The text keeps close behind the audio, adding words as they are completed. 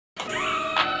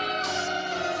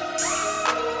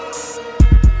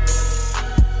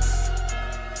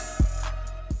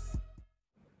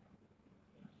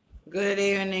Good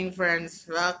evening, friends.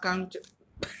 Welcome to.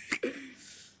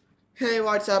 Hey,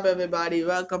 what's up, everybody?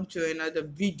 Welcome to another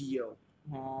video.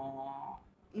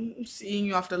 Seeing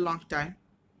you after a long time.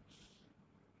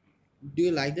 Do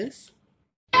you like this?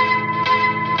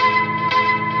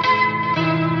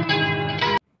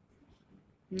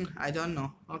 I don't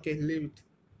know. Okay, leave it.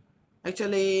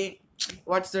 Actually,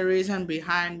 what's the reason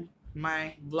behind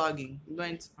my vlogging?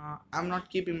 I'm not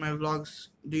keeping my vlogs.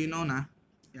 Do you know now?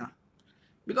 Yeah,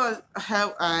 because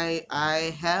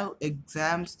I have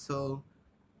exams, so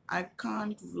I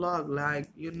can't vlog like.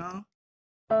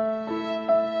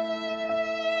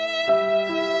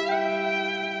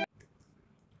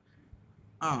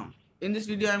 In this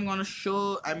video I'm gonna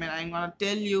show, I'm gonna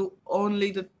tell you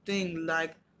only the thing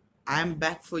like I'm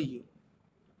back for you.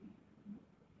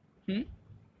 Hmm?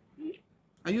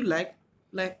 Are you like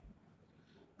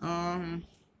um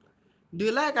do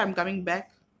you like I'm coming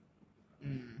back?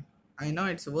 I know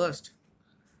it's the worst.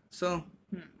 So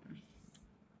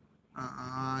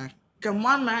uh come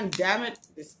on, man, damn it,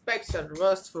 the specs are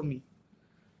worst for me.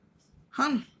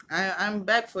 I'm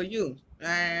back for you,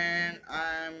 and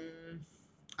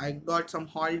I got some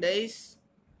holidays,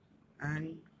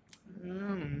 and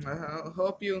I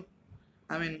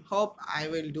hope I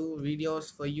will do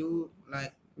videos for you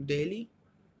like daily.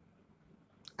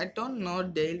 I don't know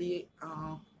daily,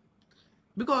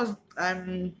 because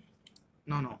I'm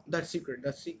no, that's secret.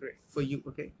 That's secret for you.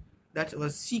 Okay, that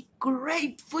was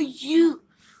secret for you.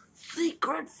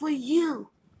 Secret for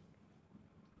you.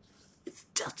 It's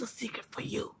just a secret for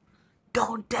you.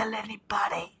 Don't tell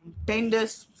anybody. 10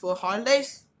 days for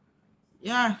holidays.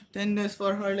 Yeah, 10 days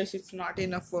for holidays. It's not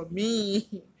enough for me.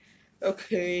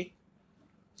 Okay,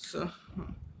 so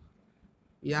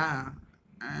yeah,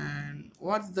 and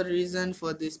what's the reason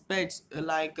for these pets?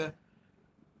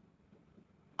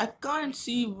 I can't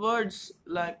see words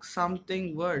like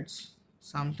something words.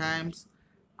 Sometimes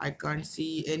I can't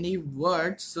see any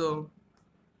words. So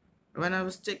when I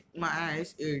was stick my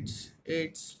eyes, it's.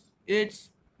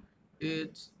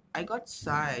 I got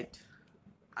sight.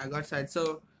 I got sight.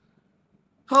 So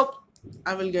hope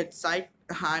I will get sight.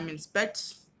 I'm in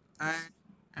specs,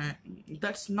 and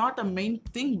that's not a main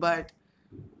thing, but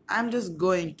I'm just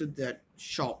going to that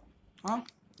shop. Huh?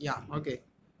 Yeah. Okay.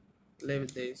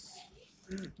 Leave this.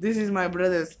 This is my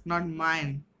brother's, not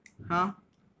mine. Huh?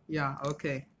 Yeah,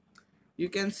 okay. You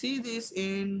can see this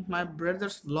in my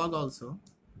brother's vlog also.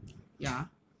 Yeah.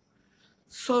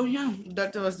 So yeah,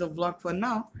 that was the vlog for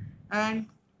now. And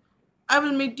I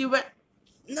will meet you at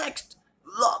next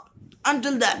vlog.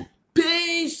 Until then,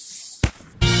 peace.